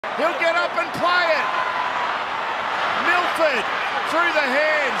He'll get up and play it. Milford through the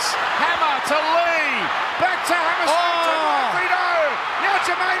hands. Hammer to Lee. Back to Hammerstone to Raffido. Now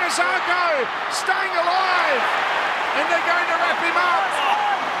Jermaine Azarko staying alive. And they're going to wrap him up.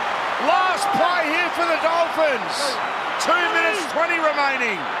 Last play here for the Dolphins. 2 minutes 20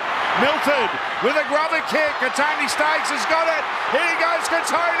 remaining. Milford with a grubber kick. Katoni Staggs has got it. Here goes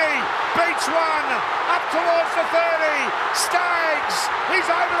Katoni. Beats one. Up towards the 30. Staggs. He's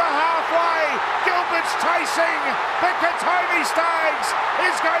over the halfway. Gilbert's chasing. But Katoni Staggs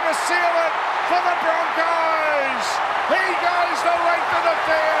is going to seal it for the Broncos. He goes the length of the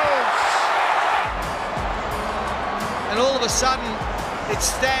field. And all of a sudden, it's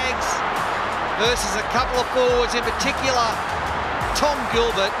Staggs versus a couple of forwards, in particular Tom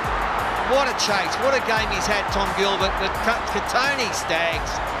Gilbert. What a chase, what a game he's had, Tom Gilbert. But Katoni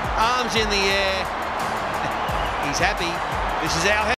Staggs, arms in the air. He's happy. This is our